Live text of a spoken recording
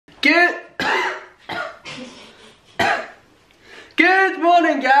Good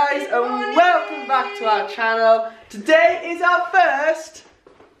morning, guys, and welcome back to our channel. Today is our first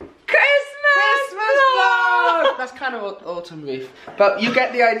Christmas vlog! That's kind of autumn leaf, but you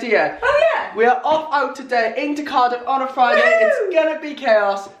get the idea. Oh yeah! We are off out today into Cardiff on a Friday. Woo! It's gonna be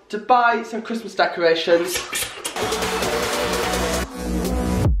chaos to buy some Christmas decorations.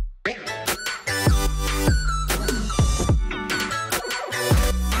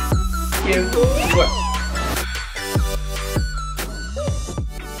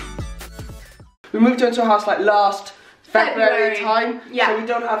 We moved into a house like last February time, yeah. So we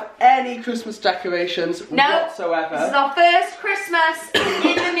don't have any Christmas decorations whatsoever. This is our first Christmas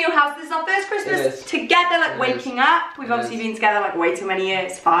in the new house. This is our first Christmas together, like waking up. We've obviously been together like way too many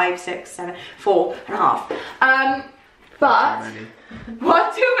years, 5, 6, 7, 4.5. But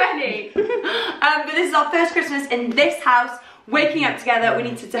one too many. But this is our first Christmas in this house. Waking up together, we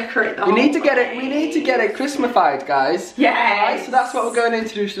need to decorate the whole We need to get it Christmasified, guys. Yes. Right, so that's what we're going in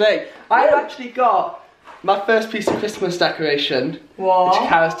to do today. I've actually got my first piece of Christmas decoration, which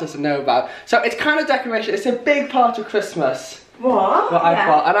Carys doesn't know about. So it's kind of decoration. It's a big part of Christmas. What I've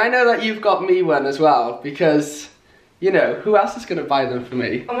got, and I know that you've got me one as well because, you know, who else is going to buy them for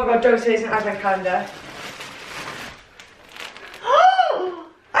me? Oh my God, Joe says an advent calendar.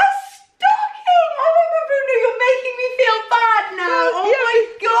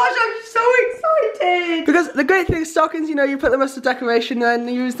 Because the great thing is stockings, you know, you put them as a decoration and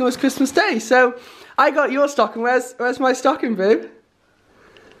you use them as Christmas Day. So I got your stocking. Where's my stocking, babe?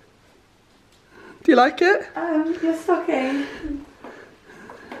 Do you like it? Your stocking.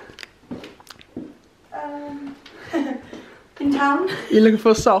 In town. You're looking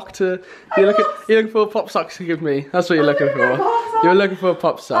for a sock to. You're looking for a pop sock to give me. That's what you're looking for. You're looking for a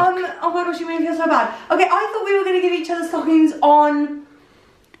pop sock. Oh my gosh, you made me feel so bad. Okay, I thought we were gonna give each other stockings on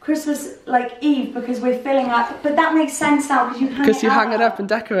Christmas like Eve because we're filling up, but that makes sense now because you hang it up and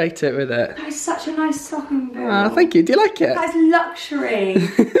decorate it with it. That is such a nice stocking, boo. Ah, thank you. Do you like it? That is luxury.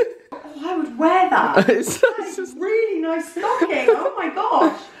 Oh, I would wear that. That is really nice stocking. Oh my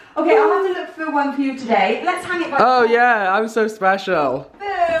gosh. Okay, I'll have to look for one for you today. Let's hang it by Oh yeah, I'm so special. Boo,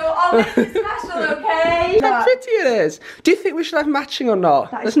 I'll make it special, okay? How pretty it is. Do you think we should have matching or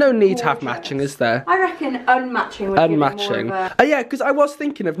not? There's no need to have matching, is there? I reckon unmatching would give it more of a... Yeah, because I was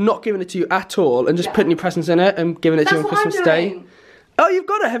thinking of not giving it to you at all and just putting your presents in it and giving it to you on Christmas Day. Oh, you've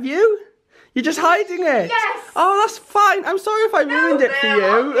got it, have you? You're just hiding it? Yes! Oh, that's fine. I'm sorry if I ruined it for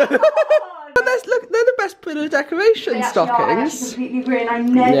you. But look, they're the best bit of decoration stockings. Completely green. I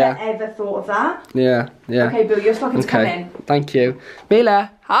never ever thought of that. Yeah. Okay, Bill, your stockings come in. Thank you.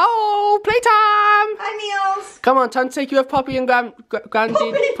 Mila. Oh, playtime! Hi, Niels. Come on, time to take you with Poppy and Grandy.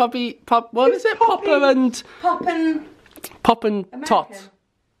 What is it? Pop and Tot.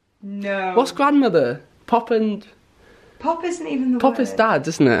 No. What's grandmother? Pop isn't even the word. Pop is dad,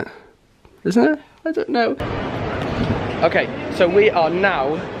 isn't it? Isn't it? I don't know. Okay, so we are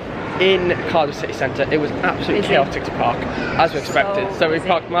now in Cardiff city centre. It was absolutely chaotic to park, as we expected. So we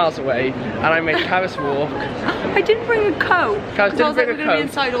parked miles away, and I made Carys walk. I didn't bring a coat. Carys didn't bring a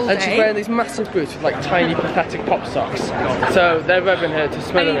coat, and she's wearing these massive boots with like tiny, pathetic pop socks. So they're rubbing her to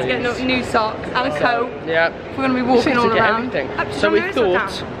smell. I need to get new socks and a coat. Yeah. We're going to be walking all around. So we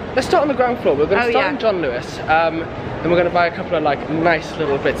thought, let's start on the ground floor. We're going to start in John Lewis. And we're going to buy a couple of like nice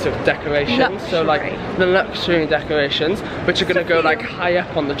little bits of decoration. So like the luxury decorations, which are going to go like high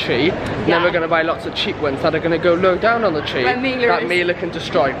up on the tree. And then we're going to buy lots of cheap ones that are going to go low down on the tree. That Mila can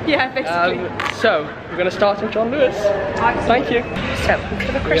destroy. Yeah, basically. So we're going to start in John Lewis. Thank you. So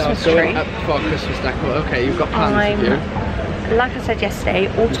for the Christmas tree. Up for Christmas decor. Okay, you've got plans with you. Like I said yesterday,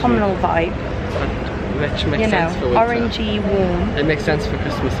 autumnal vibe. Which makes sense for winter. Orangey warm. It makes sense for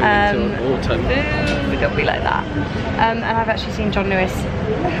Christmas and winter and autumn. We don't be like that. And I've actually seen John Lewis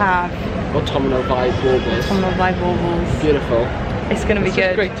have autumnal vibe warbles. Autumnal vibe warbles. Beautiful. It's going to be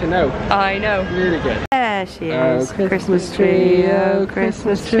good. Great to know. I know. Really good. There she is. Christmas tree, oh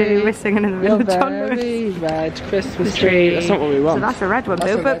Christmas tree. We're singing in the middle of John Lewis. Red Christmas tree. That's not what we want. So that's a red one,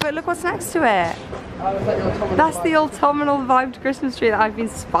 Boo. But look what's next to it. That's the autumnal vibed Christmas tree that I've been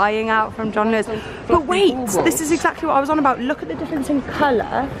spying out from John Lewis. But wait, this is exactly what I was on about. Look at the difference in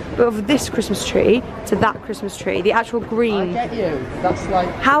colour of this Christmas tree to that Christmas tree. The actual green. I get you. That's like.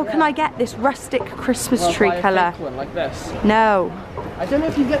 How can I get this rustic Christmas tree colour? One like this. No. I don't know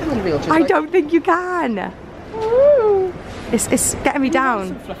if you get them in real. I don't think you can. Ooh. It's getting me down.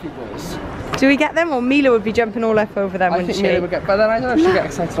 Some fluffy balls. Do we get them, or Mila would be jumping all up over them? I think Mila would get, but then I don't know if she'll get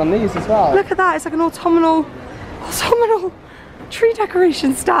excited on these as well. Look at that! It's like an autumnal tree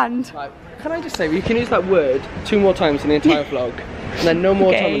decoration stand. Right, can I just say, you can use that word 2 more times in the entire vlog, and then no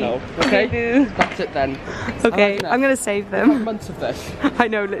more domino, okay? That's it then. Okay, I'm gonna save them. Months of this. I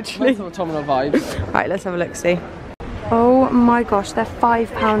know, literally. Months of autumnal vibes. Right, let's have a look-see. Oh my gosh, they're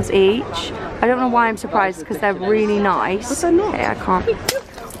 £5 each. I don't know why I'm surprised, because they're really nice. But they're not. Okay, I can't.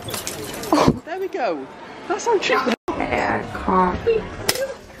 Oh, there we go. That's on cheap. Okay, I can't.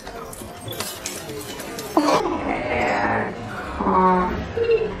 Okay, I can't.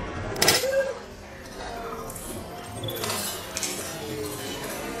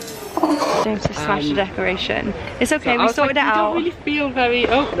 James has smashed the decoration. It's okay, we sorted it out. I don't really feel very...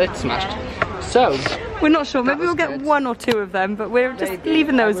 Oh, it's smashed. So... We're not sure, maybe we'll get 1 or 2 of them, but we're just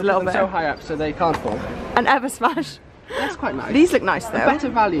leaving those a little bit. So high up so they can't fall. And ever smash. That's quite nice. These look nice though. Better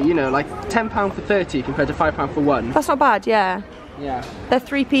value, you know, like £10 for 30 compared to £5 for 1. That's not bad, yeah. Yeah. They're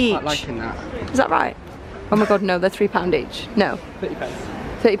 3p each. I'm liking that. Is that right? Oh my god, no, they're £3 each. No. 30 pence.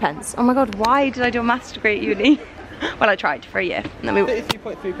 30 pence. Oh my god, why did I do a maths degree at uni? Well, I tried for a year. And then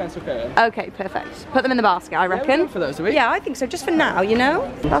 33.3 pence recurring. Okay, perfect. Put them in the basket, I reckon. Yeah, for those, are we? Yeah, I think so, just for now, you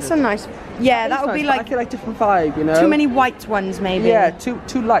know? That's a nice... Yeah, that would be like... I feel like different vibe, you know? Too many white ones, maybe. Yeah,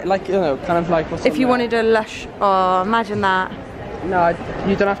 too light, like, you know, kind of like... What's if you wanted a lush... Oh, imagine that. No,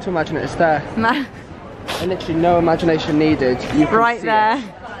 you don't have to imagine it, it's there. And literally no imagination needed. You can right see there. It.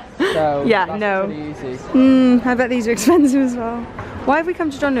 So, yeah, that's no. pretty easy. I bet these are expensive as well. Why have we come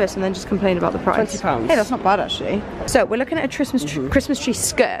to John Lewis and then just complained about the price? £20. Hey, that's not bad actually. So we're looking at a Christmas tree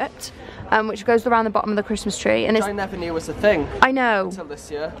skirt, which goes around the bottom of the Christmas tree, and which I never knew was a thing. I know. Until this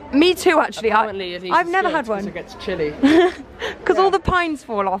year. Me too, actually. Apparently, I've never had one. It gets chilly. Because all the pines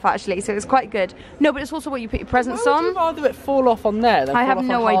fall off actually, so it's quite good. No, but it's also what you put your presents on. Why would you rather it fall off on there than I fall have off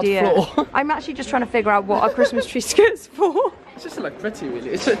no on hard idea. floor? I'm actually just trying to figure out what a Christmas tree skirt's for. It's just like pretty,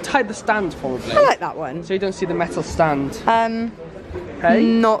 really. It's to hide the stand, probably. I like that one. So you don't see the metal stand. Hey?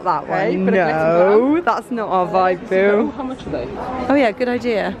 Not that one. Hey, no, that's not our vibe, boo. Oh, how much are they? Oh yeah, good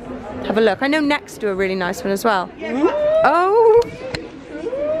idea. Have a look. I know Next do a really nice one as well. Oh!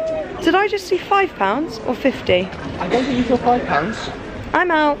 Did I just see £5 or 50? I don't think you saw £5.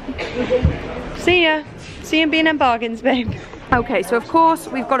 I'm out. See ya. See you in B&M Bargains, babe. Okay, so of course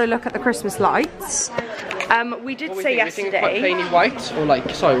we've got to look at the Christmas lights. We did say yesterday. Quite plainly white, or like,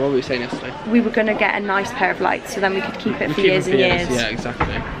 sorry, what were we saying yesterday? We were going to get a nice pair of lights, so then we could keep it for years and years. Yeah,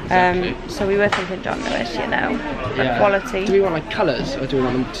 exactly. So we were thinking John Lewis, you know, quality. Do we want like colours, or do we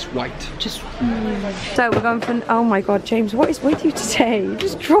want them just white? Just. So we're going for. Oh my God, James, what is with you today? You're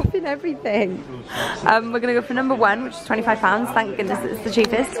just dropping everything. We're going to go for number 1, which is £25. Thank goodness it's the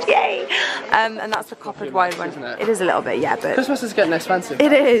cheapest. Yay! And that's the coppered wide one. Isn't it? It is a little bit, yeah, but. Christmas is getting expensive.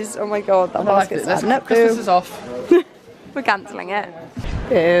 It is. Oh my God, that basket's Christmas is off. We're cancelling it.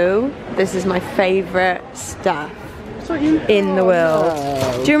 Boo. This is my favourite stuff in the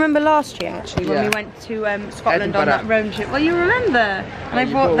world. Do you remember last year actually when we went to Scotland on that road trip? Well, you remember. And I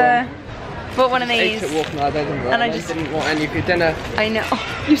bought one of these. And I just didn't want any for your dinner. I know.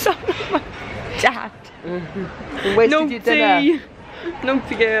 Oh, you sound like my dad. Wasted your dinner.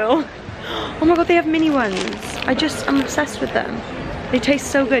 Naughty girl. Oh my God, they have mini ones. I'm obsessed with them. They taste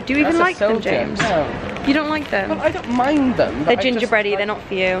so good. Do you even like them, James? No. You don't like them? Well, I don't mind them. They're gingerbready, they're not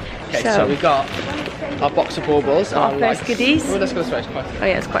for you. Okay, so we got our box of baubles. Our first goodies. Oh, let's go this way, it's quite. Oh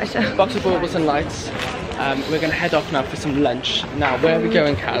yeah, it's quite a... Box of baubles and lights. We're going to head off now for some lunch. Now, where are we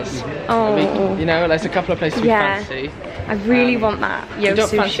going, Kaz? Oh. You know, there's a couple of places we fancy. I really want that. You don't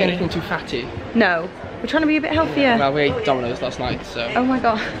fancy anything too fatty? No. We're trying to be a bit healthier. Well, we ate Domino's last night, so... Oh my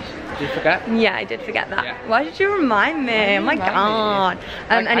God. Did you forget? Yeah, I did forget that. Yeah. Why did you remind me? Oh my God.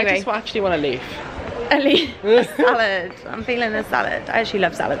 Anyway. I just actually want to leave. A salad. I'm feeling a salad. I actually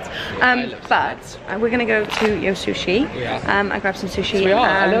love salads. But we're gonna go to Yo Sushi. I grabbed some sushi. So we are.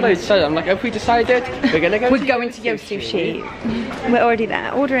 I know they said. I'm like, if we decided, we're gonna go. We're going to Yo Sushi. We're already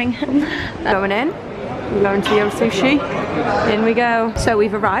there, ordering. Going in. We're going to Yo Sushi. In we go. So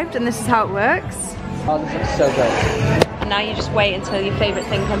we've arrived, and this is how it works. Oh, this looks so good. And now you just wait until your favourite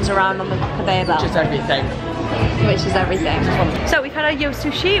thing comes around on the conveyor belt. Which is everything. Which is everything. So we've had our Yo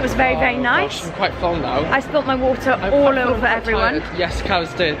Sushi, it was very, very nice. Gosh, I'm quite full now. I spilt my water all over everyone. Tired. Yes,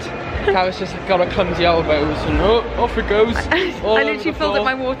 Carys did. Carys just got her clumsy elbows and off it goes. I literally filled up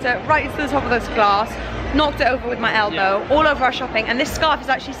my water right to the top of this glass, knocked it over with my elbow, all over our shopping, and this scarf is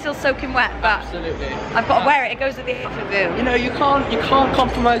actually still soaking wet, but absolutely. I've got to wear it. It goes with the outfit, boo. You know, you can't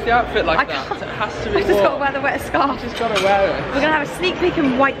compromise the outfit like that. It has to be I've just got to wear the wet scarf. You just got to wear it. We're going to have a sneak peek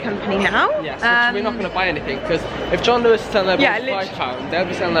in White Company now. Yes, we're not going to buy anything, because if John Lewis is selling their baubles for £5, they'll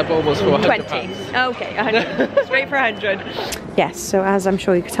be selling their baubles for £100. 20. Okay, 100. Straight for 100. Yes, so as I'm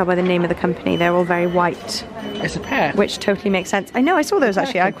sure you could tell by the name of the company, they're all very white. It's a pair. Which totally makes sense. I know, I saw those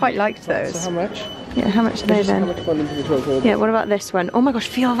actually. I quite liked those. So how much? Yeah, how much are they then? Yeah, what about this one? Oh my gosh,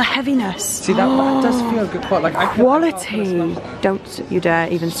 feel the heaviness. See, that does feel good. Quite like quality. Don't you dare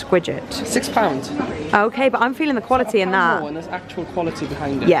even squidge it. £6. Okay, but I'm feeling the quality in that. And there's actual quality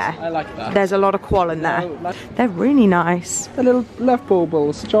behind it. Yeah. I like that. There's a lot of qual in there. They're really nice. The little love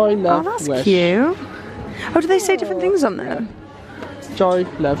baubles. Joy, love, wish. wish. Oh, that's cute. Oh, do they say different things on them? Joy,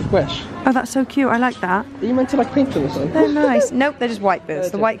 love, wish. Oh, that's so cute. I like that. Are you meant to like paint them or something? They're nice. Nope, they're just white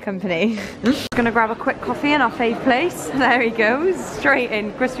boots. The White Company. Gonna grab a quick coffee in our fave place. There he goes. Straight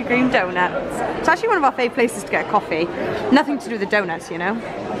in. Krispy Kreme donuts. It's actually one of our fave places to get a coffee. Nothing to do with the donuts, you know.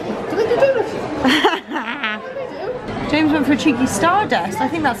 Do they do donuts? James went for a cheeky Stardust. I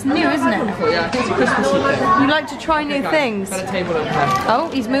think that's new, isn't it? Yeah, I think it's a Christmas thing. You like to try new things. Better table over there. Oh,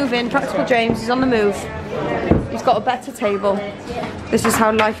 he's moving. Practical James. He's on the move. He's got a better table. This is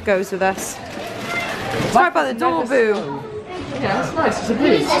how life goes with us. Sorry about the door, boo. Yeah, that's nice. It's a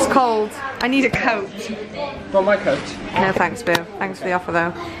breeze. It's cold. I need a coat. Not my coat. No thanks, boo. Thanks for the offer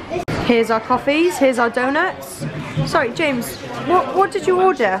though. Here's our coffees. Here's our donuts. Sorry, James. What did you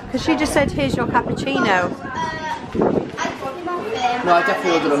order? Because she just said, here's your cappuccino. No, I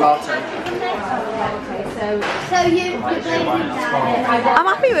definitely ordered a latte. I'm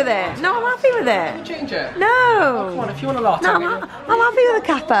happy with it. No, I'm happy with it. Change it? No. Oh, come on, if you want a latte. No, I'm happy with the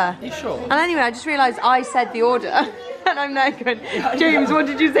kappa. Are you sure? And anyway, I just realised I said the order. And I'm now going, James, what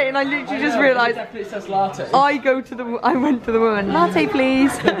did you say? And I literally just realised It says latte. I went to the woman. Latte,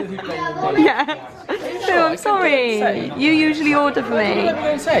 please. Yeah. No, I'm sorry. You usually order for me. No,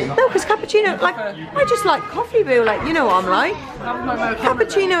 because cappuccino, like, I just like coffee, boo. Like, you know what I'm like.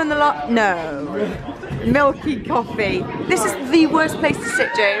 Cappuccino and the no. Milky coffee. This is the worst place to sit,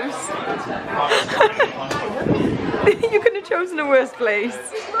 James. You could have chosen a worse place.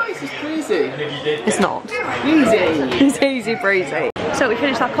 It's nice, it's breezy. It's not. Easy. It's easy breezy. So we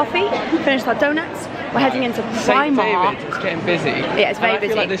finished our coffee, finished our donuts. We're heading into Primark. It's getting busy. Yeah, it's very busy. I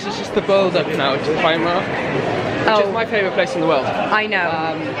feel like this is just the build up now to Primark, which is my favourite place in the world. I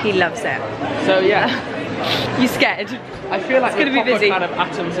know. He loves it. So yeah. You scared? I feel like it's going to be busy. Kind of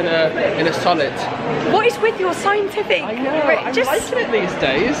atoms in a solid. What is with your scientific? I know. I'm liking it these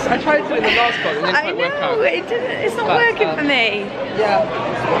days. I tried to in the last one and it didn't quite work out. It's not working for me.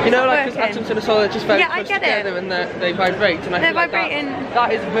 Yeah. You know, like because atoms in a solid just very close together and they vibrate, and I feel like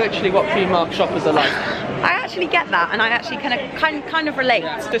that is virtually what Primark shoppers are like. I actually get that, and I actually kind of relate.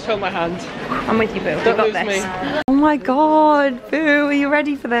 Yeah, just hold my hand. I'm with you, boo. Don't lose this. Me. Oh my god, boo! Are you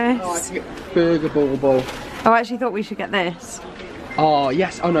ready for this? Oh, I can get burger ball. Oh, I actually thought we should get this. Oh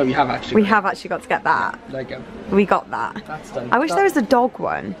yes. Oh no, we have actually. We have actually got to get that. There you go. We got that. That's done. I wish there was a dog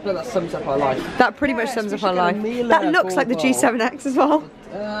one. No, that sums up our life. That pretty much sums up our life. That looks like the G7X as well.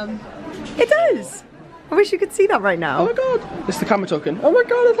 It does. I wish you could see that right now. Oh my god. It's the camera talking. Oh my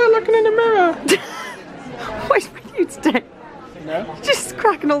god, it's like looking in the mirror. What is with you today? No. Just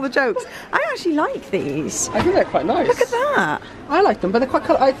cracking all the jokes. I actually like these. I think they're quite nice. Look at that. I like them, but they're quite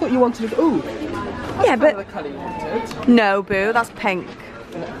colour. I thought you wanted to. Ooh. Yeah, but the colour you wanted. No, boo. That's pink.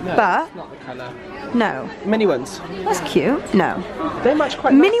 No, but that's not the colour. No. Mini ones. That's cute. No. They match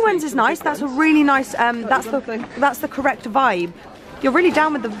quite. Mini ones is nice. That's a really nice. That's the correct vibe. You're really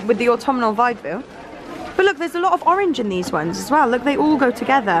down with the autumnal vibe, boo. But look, there's a lot of orange in these ones as well. Look, they all go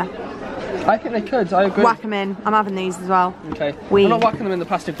together. I think they could. I agree. Whack them in. I'm having these as well. Okay. We're not whacking them in the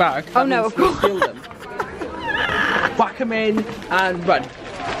plastic bag. Oh no, of course. Steal them. Whack them in and run.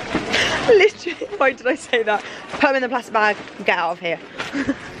 Literally, why did I say that? Put them in the plastic bag and get out of here.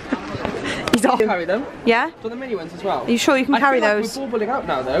 He's off. Carry them? Yeah? For the mini ones as well. Are you sure you can carry those? We're bubbling out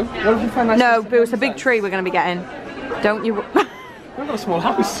now though. What if you find nice? No, boo, it's a big tree we're going to be getting. Don't you? We've got a small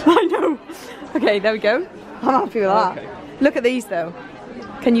house. I know. Okay, there we go. I'm happy with that. Okay. Look at these though.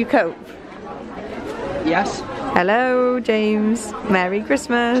 Can you cope? Yes. Hello, James. Merry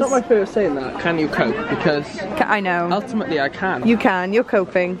Christmas. It's not my first saying that. Can you cope? Because I know. Ultimately, I can. You can. You're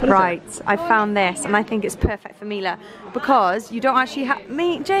coping. Right. I found this, and I think it's perfect for Mila because you don't actually have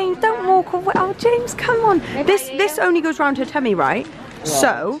James. Don't walk away. Oh, James, come on. This only goes round her tummy, right?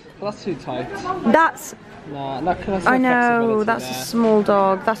 So. Well, that's too tight. That's. Nah, that's I know. That's a small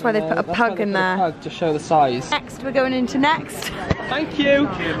dog. That's why they put a pug in there. Pug to show the size. Next, we're going into next. Thank you.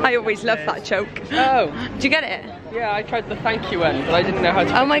 I always love that joke. Oh. Do you get it? Yeah, I tried the thank you one, but I didn't know how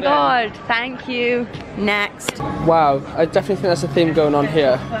to. Oh my god, thank you. Next. Wow, I definitely think that's a theme going on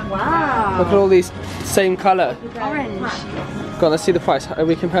here. Wow. Look at all these same colour. Orange. Go on, let's see the price. Are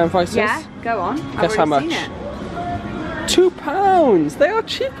we comparing prices? Yeah, go on. Guess how much? £2. They are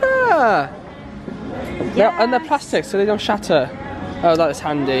cheaper. Yes. And they're plastic, so they don't shatter. Oh, that is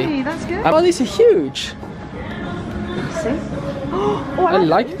handy. Hey, that's good. Oh, these are huge. See? Oh, I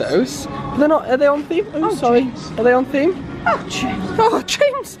like those. But they're not. Are they on theme? Oh, sorry. James. Are they on theme? Oh, James. Oh,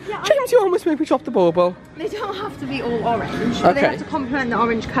 James. Yeah, James, you almost made me drop the bauble. They don't have to be all orange. Okay. They have to complement the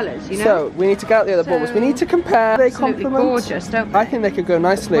orange colours, you know? So, we need to get out the other baubles. We need to compare. They complement. Gorgeous, don't they? I think they could go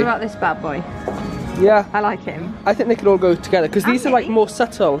nicely. What about this bad boy? Yeah. I like him. I think they could all go together because these are like more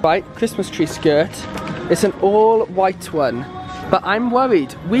subtle, right? Christmas tree skirt. It's an all white one. But I'm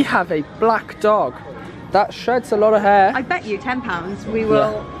worried. We have a black dog. That shreds a lot of hair. I bet you £10 we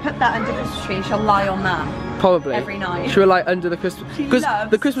will put that under Christmas tree and she'll lie on that. Probably. Every night. She will lie under the Christmas tree. Because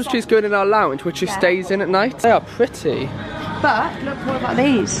the Christmas tree is going in our lounge, which she stays in at night. They are pretty. But look, what about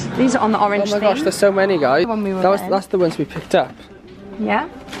these? These are on the orange theme. Oh my gosh, there's so many, guys. That's the ones we picked up. Yeah?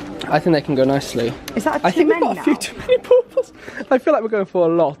 I think they can go nicely. Is that I think we've got a few too many baubles. I feel like we're going for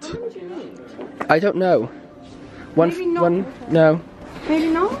a lot. I don't know. Maybe not. No. Maybe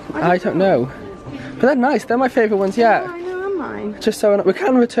not? I don't know. But they're nice. They're my favourite ones yet. Yeah, I know, am I? Just so we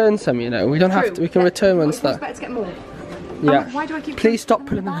can return some, you know. We don't have to. We can return ones that. It's better to get more. Yeah. Why do I keep? Please stop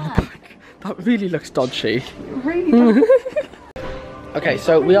putting them in the back. That really looks dodgy. Really? Okay,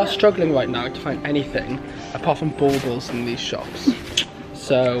 so we are struggling right now to find anything apart from baubles in these shops.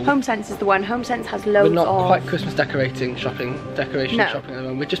 So HomeSense is the one. HomeSense has loads of. We're not quite Christmas decoration shopping at the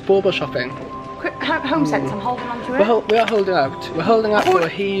moment. We're just bauble shopping. HomeSense, I'm holding on to it. We are holding out. We're holding out for a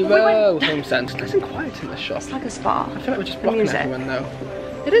hero. HomeSense. Nice and quiet in this shop. It's like a spa. I feel like we're just blocking everyone though.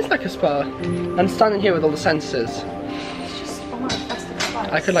 It is like a spa. I'm standing here with all the sensors. It's just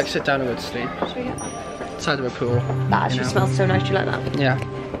I could like sit down and go to sleep. Should we get that? Side of a pool. That actually smells so nice. Do you like that? Yeah.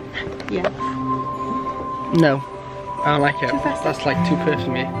 Yeah. No. I don't like it. That's like too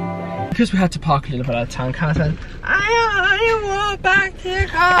perfumey. Because we had to park a little bit out of town, Carys said, I walk back to the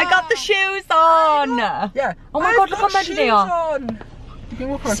car. I got the shoes on. Yeah. Oh my god, look how muddy they are. You can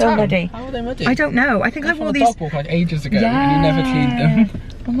walk around so town. muddy. How are they muddy? I don't know. I think I wore these. Dog walk like ages ago and you never cleaned them.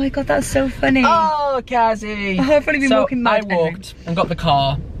 Oh my god, that's so funny. Oh, Cassie. I've only been walking mud. I walked and got the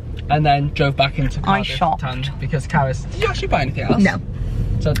car and then drove back into Cardiff town because Carys. Did you actually buy anything else? No.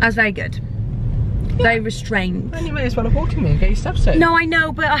 So I was very good. Very restrained. And you may as well have walked with me and get your steps in. No, I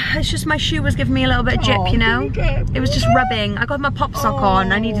know, but it's just my shoe was giving me a little bit of jip, you know? It was just rubbing. I got my pop sock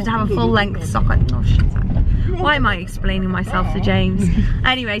on. I needed to have a full length sock on. Oh shit. Why am I explaining myself to James?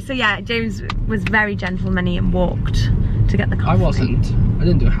 Anyway, so yeah, James was very gentlemanly and walked to get the coffee. I wasn't. I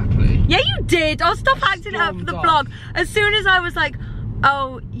didn't do it happily. Yeah, you did. Oh, stop acting up for the vlog. As soon as I was like,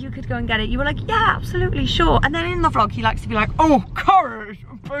 oh, you could go and get it, you were like, yeah, absolutely, sure. And then in the vlog, he likes to be like, oh, Carys,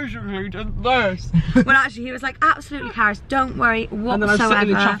 basically did this. Well, actually, he was like, absolutely, Carys, don't worry whatsoever. And then I'm sitting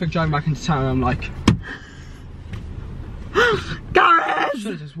in traffic driving back into town and I'm like, Carys!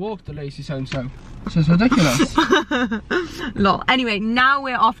 should have just walked the lazy so-and-so. This is ridiculous. Lol. Anyway, now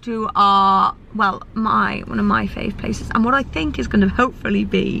we're off to our, well, one of my fave places, and what I think is going to hopefully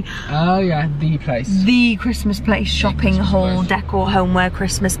be the place. The Christmas place, shopping haul, decor, homeware,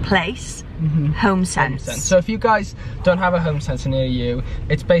 Christmas place. HomeSense. So if you guys don't have a HomeSense near you,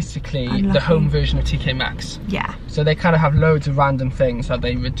 it's basically the home version of TK Maxx. Yeah. So they kind of have loads of random things that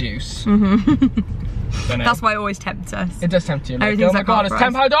they reduce. That's why it always tempts us. It does tempt you. Like, oh my god, it's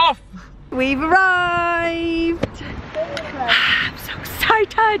 £10 off! We've arrived! I'm so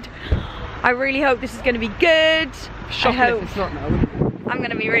excited! I really hope this is going to be good. Shocking if it's not now. I'm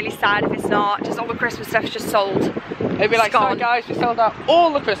going to be really sad if it's not. Just all the Christmas stuff's just sold. It'd be like, sorry guys, we sold out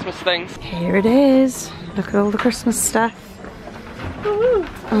all the Christmas things. Here it is. Look at all the Christmas stuff. Oh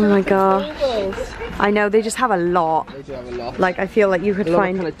my gosh. I know, they just have a lot. They do have a lot. Like, I feel like you could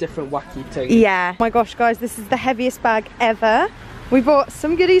find kind of different wacky things. Yeah. Oh my gosh, guys, this is the heaviest bag ever. We bought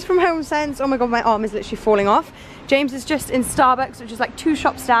some goodies from HomeSense. Oh my god, my arm is literally falling off. James is just in Starbucks, which is like 2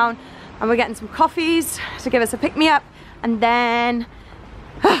 shops down, and we're getting some coffees to give us a pick-me-up, and then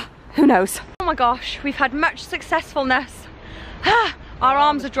who knows. Oh my gosh, we've had much successfulness. Our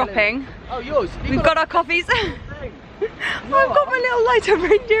arms are dropping. Oh, yours. We've got our coffees. I've got my little lighter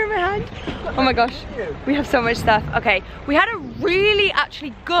reindeer in my hand. Oh my gosh, we have so much stuff. Okay, we had a really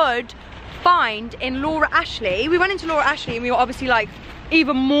actually good find in Laura Ashley. We went into Laura Ashley and we were obviously like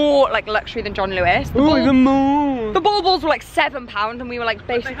even more like luxury than John Lewis. Even more. The baubles were like £7 and we were like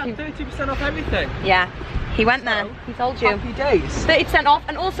basically. They had 30% off everything. Yeah. He went there. He told you. Happy days. 30% off,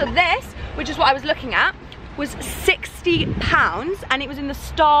 and also this, which is what I was looking at, was £60, and it was in the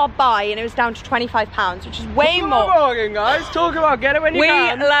Star Buy, and it was down to £25, which is way more. Bargain, guys. Talk about get it when you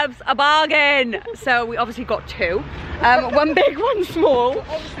can. We loves a bargain. So we obviously got two. One big, one small. So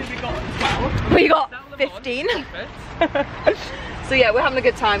obviously we got 12. We got 15. So yeah, we're having a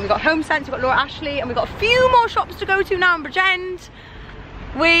good time. We got Home Sense, we got Laura Ashley, and we got a few more shops to go to now in Bridgend.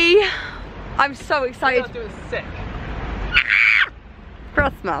 I'm so excited. We're doing sick.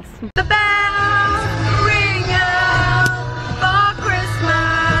 Christmas. The bells ring out for Christmas.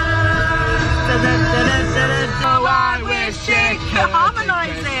 Oh, I wish it could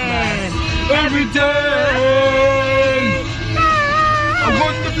harmonizing every day. I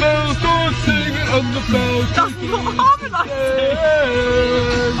want the bells to sing and the bells. That's not harmonizing.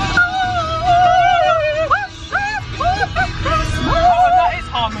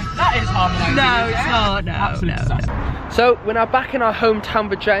 That is harmonizing. No, it's not. No, absolutely. No. So we're now back in our hometown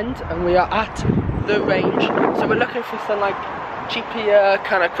Bridgend, and we are at the range. So we're looking for some like cheaper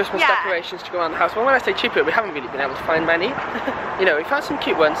kind of Christmas decorations to go around the house. Well, when I say cheaper, we haven't really been able to find many. You know, we found some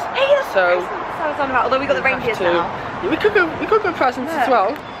cute ones. Hey, that's so I was on about. Although we got the reindeers now. Yeah, we could go presents as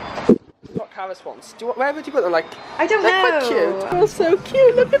well. What Carys wants? Where would you put them? Like I don't know. They're quite cute. They're so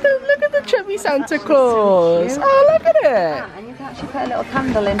cute. Look at the chubby Santa Claus. So oh, look at it. And you can actually put a little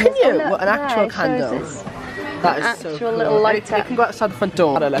candle in. Can you? What, an actual candle? That is so cool. Little lighter. You can go outside the front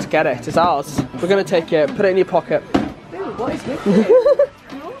door. Let's get it. It's ours. We're gonna take it. Put it in your pocket. Ooh, what is this?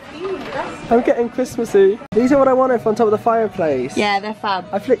 I'm getting Christmassy. These are what I wanted for on top of the fireplace. Yeah, they're fab.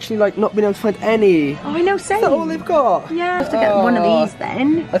 I've literally like not been able to find any. Oh, I know, same. Is that all they've got? Yeah, we'll have to get one of these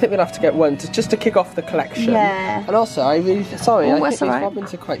then. I think we'll have to get one just to kick off the collection. Yeah. And also, I think these right.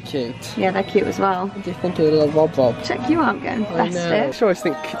 robins are quite cute. Yeah, they're cute as well. What do you think of the little Rob? Check you out again. Best I always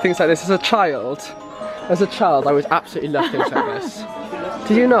think things like this. As a child, I would absolutely love things like this.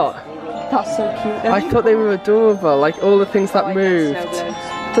 Did you not? That's so cute. I thought they were adorable. Like all the things that moved.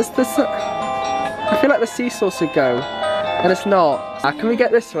 I feel like the seesaw should go, and it's not. Can we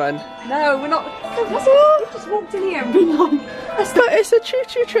get this one? No, we're not. We just walked in here and been like, but it's a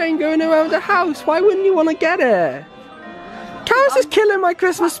choo-choo train going around the house. Why wouldn't you want to get it? Carys is killing my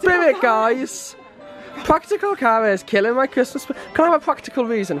Christmas spirit, guys. Practical Carys killing my Christmas spirit. Can I have a practical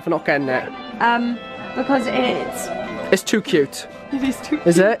reason for not getting it? Because it's too cute. It is too cute.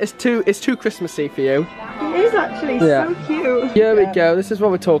 Is it? It's too Christmassy for you. It is actually so cute. Here we go. This is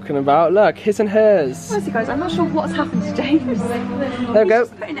what we're talking about. Look, his and hers. Honestly, guys, I'm not sure what's happened to James. There we go.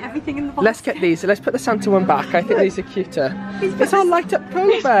 Just putting everything in the box. Let's get these. Let's put the Santa one back. I think these are cuter. It's our light up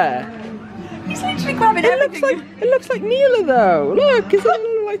polar bear. He's literally grabbing everything. It looks like Neela though. Look, it's a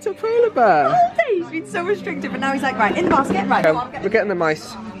little light up polar bear. All day he's been so restrictive, but now he's like, right, in the basket, right. We're getting the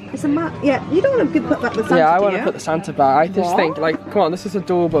mice. It's a yeah, you don't want to put back the Santa, yeah, I want to put the Santa back. I just think, like, come on, this is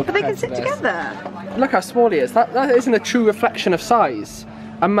adorable. But they can sit together. Look how small he is. That isn't a true reflection of size.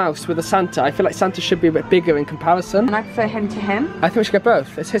 A mouse with a Santa. I feel like Santa should be a bit bigger in comparison. And I prefer him to him. I think we should get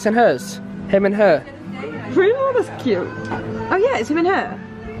both. It's his and hers. Him and her. Really? Oh, that's cute. Oh yeah, it's him and her.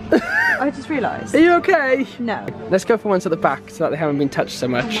 I just realised. Are you okay? No. Let's go for ones at the back so that they haven't been touched so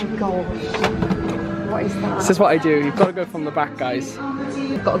much. Oh my gosh. What is that? This is what I do. You've got to go from the back, guys.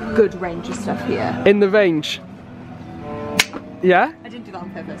 We've got a good range of stuff here. In the range. Yeah? I didn't do that on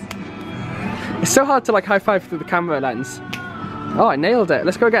purpose. It's so hard to like high five through the camera lens. Oh, I nailed it.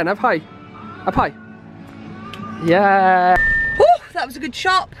 Let's go again. Up high. Up high. Yeah. Woo, that was a good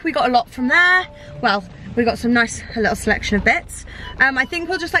shop. We got a lot from there. Well, we got some nice little selection of bits. I think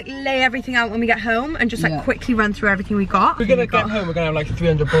we'll just like lay everything out when we get home and just like quickly run through everything we got. We're gonna get home, we're gonna have like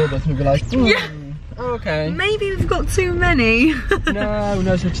 300 bulbs and we'll be like, yeah. Okay. Maybe we've got too many.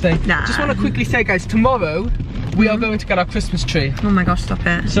 No such thing. Nah. Just want to quickly say, guys, tomorrow we are going to get our Christmas tree. Oh my gosh, stop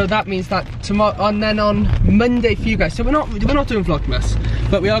it. So that means that tomorrow, and then on Monday for you guys. So we're not doing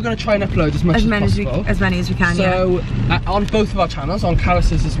Vlogmas, but we are going to try and upload as much as possible. As many as we can. So on both of our channels, on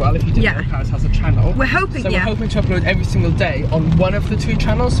Carys's as well. If you didn't know, Carys has a channel. We're hoping. So we're hoping to upload every single day on one of the two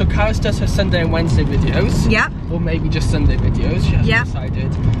channels. So Carys does her Sunday and Wednesday videos. Yeah. Or maybe just Sunday videos. She hasn't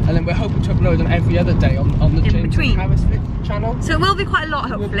decided. And then we're hoping to upload on every other day on the James and Carys channel. So it will be quite a lot,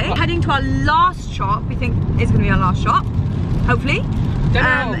 hopefully. Heading to our last shop. We think is going to be our last shop. Hopefully.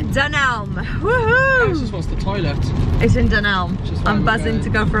 Dunelm. Woohoo! Carys just wants the toilet. It's in Dunelm. I'm buzzing to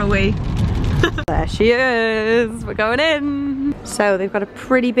go for a wee. There she is. We're going in. So they've got a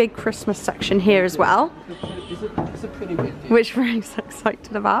pretty big Christmas section here as well. It's a pretty big deal. Which we're so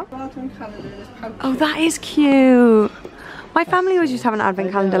excited about. Oh, that is cute. My family always used to have an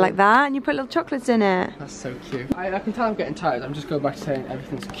advent calendar like that, and you put little chocolates in it. That's so cute. I can tell I'm getting tired. I'm just going back to saying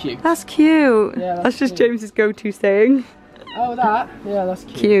everything's cute. That's cute. Yeah, that's just James's go-to saying. Oh, that? Yeah, that's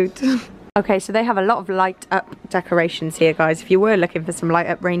cute. Cute. Okay, so they have a lot of light up decorations here, guys. If you were looking for some light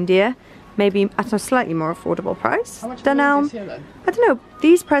up reindeer, maybe at a slightly more affordable price. How much here, then? I don't know.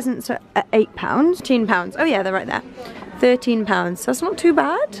 These presents are at £8, £13. Oh yeah, they're right there. £13. So that's not too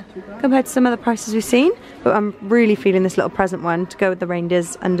bad compared to some other prices we've seen. But I'm really feeling this little present one to go with the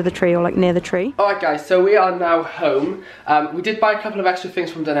reindeers under the tree or like near the tree. Alright guys, so we are now home. We did buy a couple of extra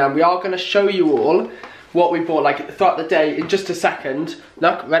things from Dunelm. We are going to show you all what we bought like throughout the day in just a second.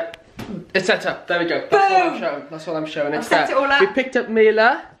 Look, red. It's set up. There we go. That's what I'm showing. That's what I'm showing. It's set it all up. We picked up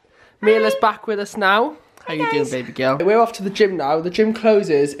Mila. Mila's back with us now. How you doing, baby girl? We're off to the gym now. The gym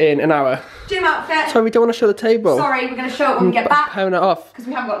closes in an hour. Gym outfit. Sorry, we don't want to show the table. Sorry, we're going to show it when we get back. Pwn it off. Because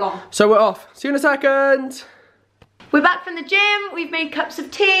we haven't got long. So we're off. See you in a second. We're back from the gym. We've made cups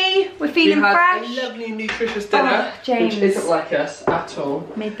of tea. We're feeling fresh. We had a lovely nutritious dinner, James. which isn't like us at all.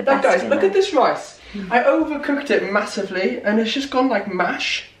 Made the best guys, dinner. look at this rice. I overcooked it massively, and it's just gone like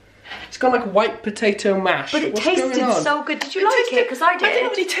mash. It's gone like white potato mash. But it tasted so good. Did you like it? Because I did. I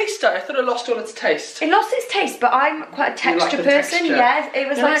didn't really taste it. I thought it lost all its taste. It lost its taste, but I'm quite a texture person. Texture? Yeah, it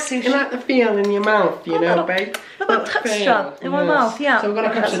was like sushi. You like the feel in your mouth, you know, babe? Look at the texture in my mouth, yeah. So we're going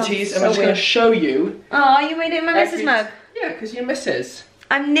to cut some teas, and we're just going to show you. Oh, you made it in my Mrs. mug. Yeah, because you're Mrs.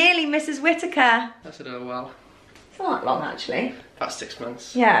 I'm nearly Mrs. Whittaker. That's a little while. It's not that long, actually. About 6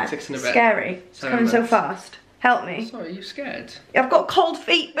 months. Yeah, 6 and a bit. Scary. It's coming so fast. Help me. Sorry, are you scared? I've got cold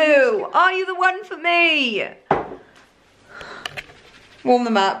feet, boo. Are you the one for me? Warm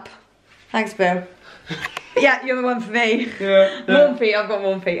them up. Thanks, boo. Yeah, you're the one for me. Yeah. Warm feet, I've got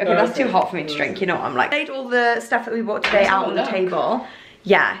warm feet. Okay, that's too hot for me to drink, you know what I'm like. Laid all the stuff that we bought today out on the table.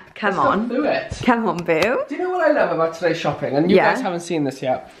 Yeah, come on. Let's go through it. Come on, boo. Do you know what I love about today's shopping? And you guys haven't seen this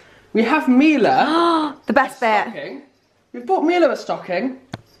yet. We have Mila. The best bit. Stocking. We've bought Mila a stocking.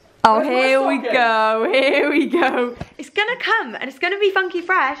 Oh, here we go, here we go. It's gonna come and it's gonna be funky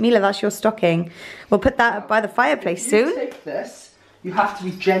fresh. Mila, that's your stocking. We'll put that up by the fireplace soon. You take this, you have to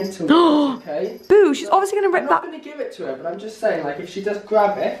be gentle with it, okay? Boo, she's obviously gonna rip that. I'm not gonna give it to her, but I'm just saying, like, if she does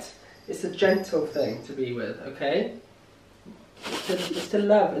grab it, it's a gentle thing to be with, okay? It's to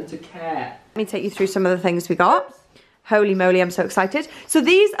love and to care. Let me take you through some of the things we got. Holy moly, I'm so excited. So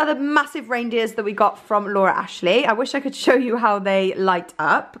these are the massive reindeers that we got from Laura Ashley. I wish I could show you how they light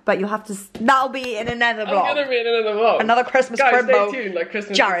up, but you'll have to, that'll be in another vlog. It's gonna be in another vlog. Another Christmas Guys, Crimbo. stay tuned, like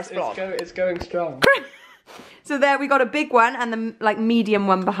Christmas vlog. It's going strong. So there we got a big one and the like medium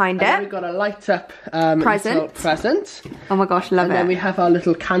one behind and it. Then we got a light up present. Oh my gosh, love it. And then we have our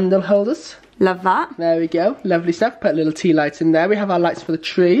little candle holders. Love that. There we go, lovely stuff. Put little tea lights in there. We have our lights for the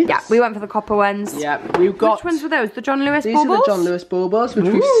tree. Yeah, we went for the copper ones. Yeah, we've got. Which ones were those? The John Lewis These baubles? are the John Lewis baubles, which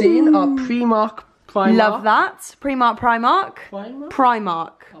we've seen are Primark. Love that. Primark. Primark.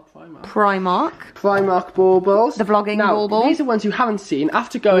 Primark baubles. The vlogging baubles. These are ones you haven't seen.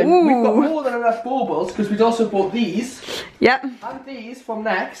 After going, we've got more than enough baubles because we'd also bought these. Yep. And these from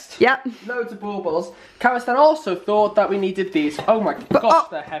Next. Yep. Loads of baubles. Carys then also thought that we needed these. Oh my gosh,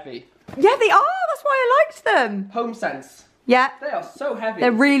 they're heavy. Yeah, they are. That's why I liked them. Home Sense. Yeah. They are so heavy.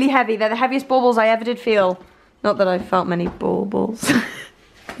 They're really heavy. They're the heeviest baubles I ever did feel. Not that I felt many baubles.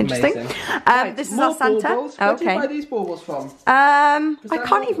 Interesting. Right, this is our Santa. Baubles. Where did you buy these baubles from? I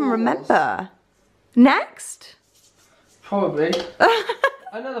can't even remember. Next? Probably.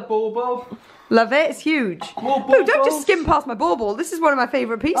 Another bauble. Love it, it's huge. More baubles. Oh, don't just skim past my bauble. This is one of my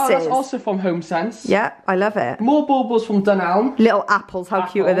favourite pieces. Oh, that's also from Home Sense. Yeah, I love it. More baubles from Dunelm. Little apples, how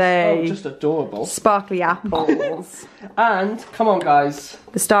cute are they? Oh, just adorable. Sparkly apples. And, come on guys.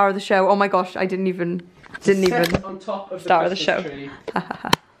 The star of the show. Oh my gosh, I didn't even on top of star the of the show.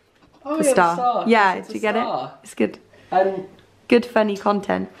 Oh, the yeah, star. The star. Yeah, it's do you get it? It's good. And good funny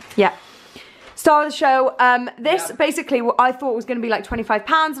content. Yeah. Star of the show. This basically I thought was going to be like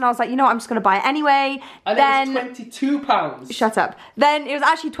 £25, and I was like, you know what, I'm just going to buy it anyway. And then it was £22. Shut up. Then it was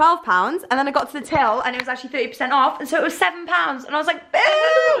actually £12, and then I got to the till, and it was actually 30% off, and so it was £7, and I was like,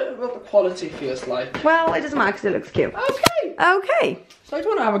 boo! What the quality feels like. Well, it doesn't matter because it looks cute. Okay. Okay. So do you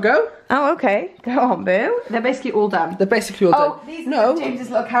want to have a go? Oh, okay. Go on, boo. They're basically all done. They're basically all done. Oh, these are James's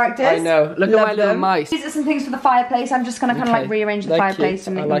little characters. I know. Look at my little mice. These are some things for the fireplace. I'm just going to kind of like rearrange the fireplace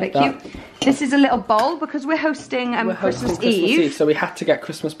and make them a bit cute. This is a little bowl because we're hosting Christmas Eve. So we had to get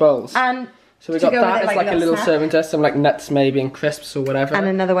Christmas bowls. And so we got that as like a little serving dish, some like nuts maybe and crisps or whatever. And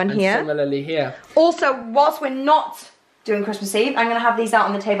another one here. Similarly here. Also, whilst we're not doing Christmas Eve. I'm going to have these out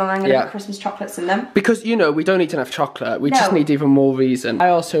on the table and I'm going to put Christmas chocolates in them. Because, you know, we don't need enough chocolate. We just need even more reason. I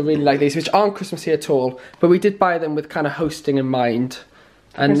also really like these, which aren't Christmassy at all, but we did buy them with kind of hosting in mind.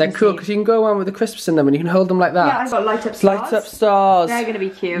 And they're cool because you can go around with the crisps in them and you can hold them like that. Yeah, I've got light up stars. Light up stars. They're going to be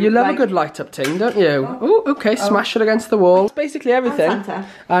cute. You love a good light up thing, don't you? Oh, okay, smash it against the wall. It's basically everything. And Santa.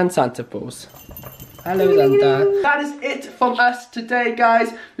 And Santa Paws. Hello Santa. That is it from us today,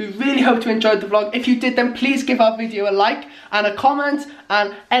 guys. We really hope you enjoyed the vlog. If you did, then please give our video a like and a comment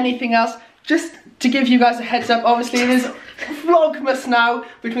and anything else. Just to give you guys a heads up, obviously it is Vlogmas now,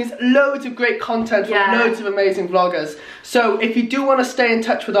 which means loads of great content from loads of amazing vloggers. So if you do want to stay in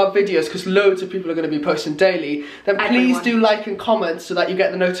touch with our videos, because loads of people are going to be posting daily, then please do like and comment so that you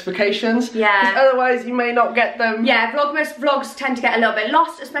get the notifications. Yeah. Because otherwise you may not get them. Yeah, Vlogmas vlogs tend to get a little bit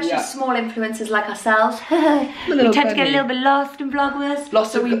lost, especially small influencers like ourselves. We tend to get a little bit lost in Vlogmas.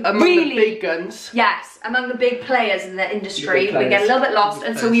 Lost so among the big guns. Yes, among the big players in the industry, we get a little bit lost,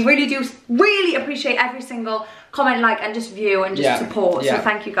 and so we really do appreciate every single comment, like, and just view and just support. So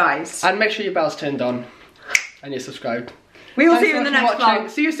thank you guys. And make sure your bell's turned on and you're subscribed. We will see you in the next vlog.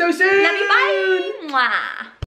 See you so soon. Love you, bye. Mwah.